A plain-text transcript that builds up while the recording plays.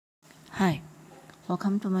Hi,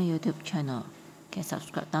 welcome to my YouTube channel. Can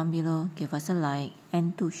subscribe down below, give us a like,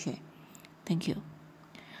 and do share. Thank you.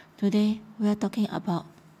 Today we are talking about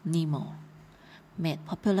Nemo, made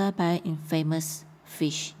popular by an infamous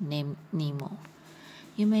fish named Nemo.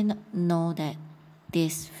 You may not know that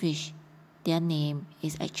this fish, their name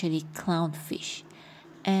is actually clownfish,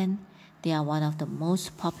 and they are one of the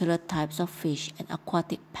most popular types of fish an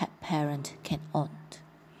aquatic pet parent can own.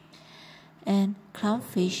 And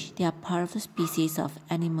clownfish, they are part of the species of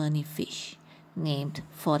anemone fish, named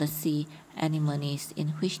for the sea anemones in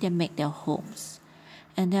which they make their homes.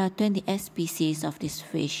 And there are 28 species of this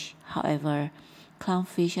fish. However,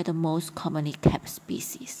 clownfish are the most commonly kept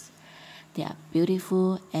species. They are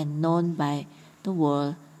beautiful and known by the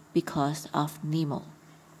world because of Nemo.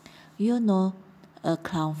 You'll know a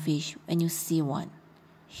clownfish when you see one.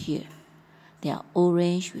 Here, they are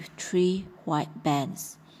orange with 3 white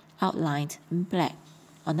bands, outlined in black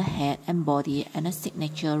on the head and body, and a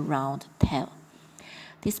signature round tail.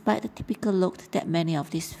 Despite the typical look that many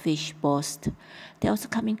of these fish boast, they also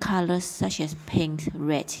come in colors such as pink,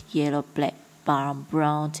 red, yellow, black,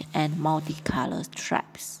 brown, and multicolored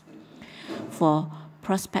stripes. For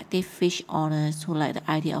prospective fish owners who like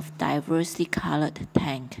the idea of diversely colored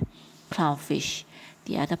tank, clownfish,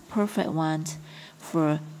 they are the perfect ones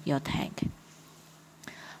for your tank.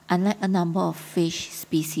 Unlike a number of fish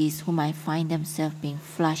species who might find themselves being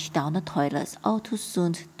flushed down the toilets all too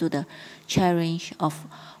soon to the challenge of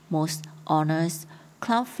most owners,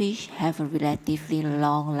 clownfish have a relatively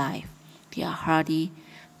long life. They are hardy.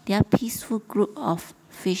 They are a peaceful group of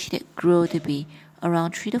fish that grow to be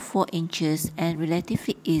around 3 to 4 inches and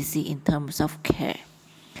relatively easy in terms of care.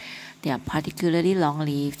 They are particularly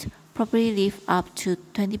long-lived, probably live up to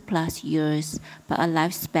 20 plus years, but a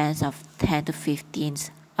lifespan of 10 to 15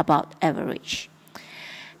 about average.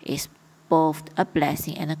 It's both a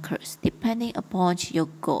blessing and a curse, depending upon your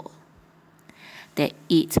goal. They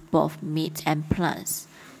eat both meat and plants.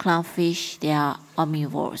 Clownfish, they are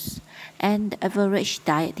omnivores, and the average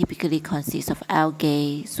diet typically consists of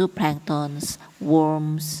algae, zooplankton,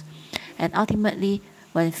 worms, and ultimately,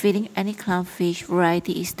 when feeding any clownfish,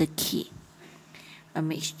 variety is the key. A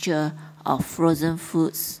mixture of frozen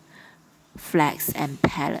foods, flax and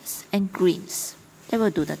pellets, and greens. They will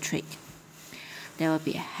do the trick. They will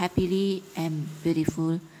be happily and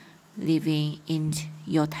beautiful living in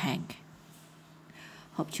your tank.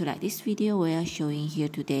 Hope you like this video we are showing here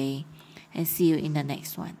today, and see you in the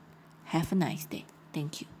next one. Have a nice day.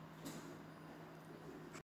 Thank you.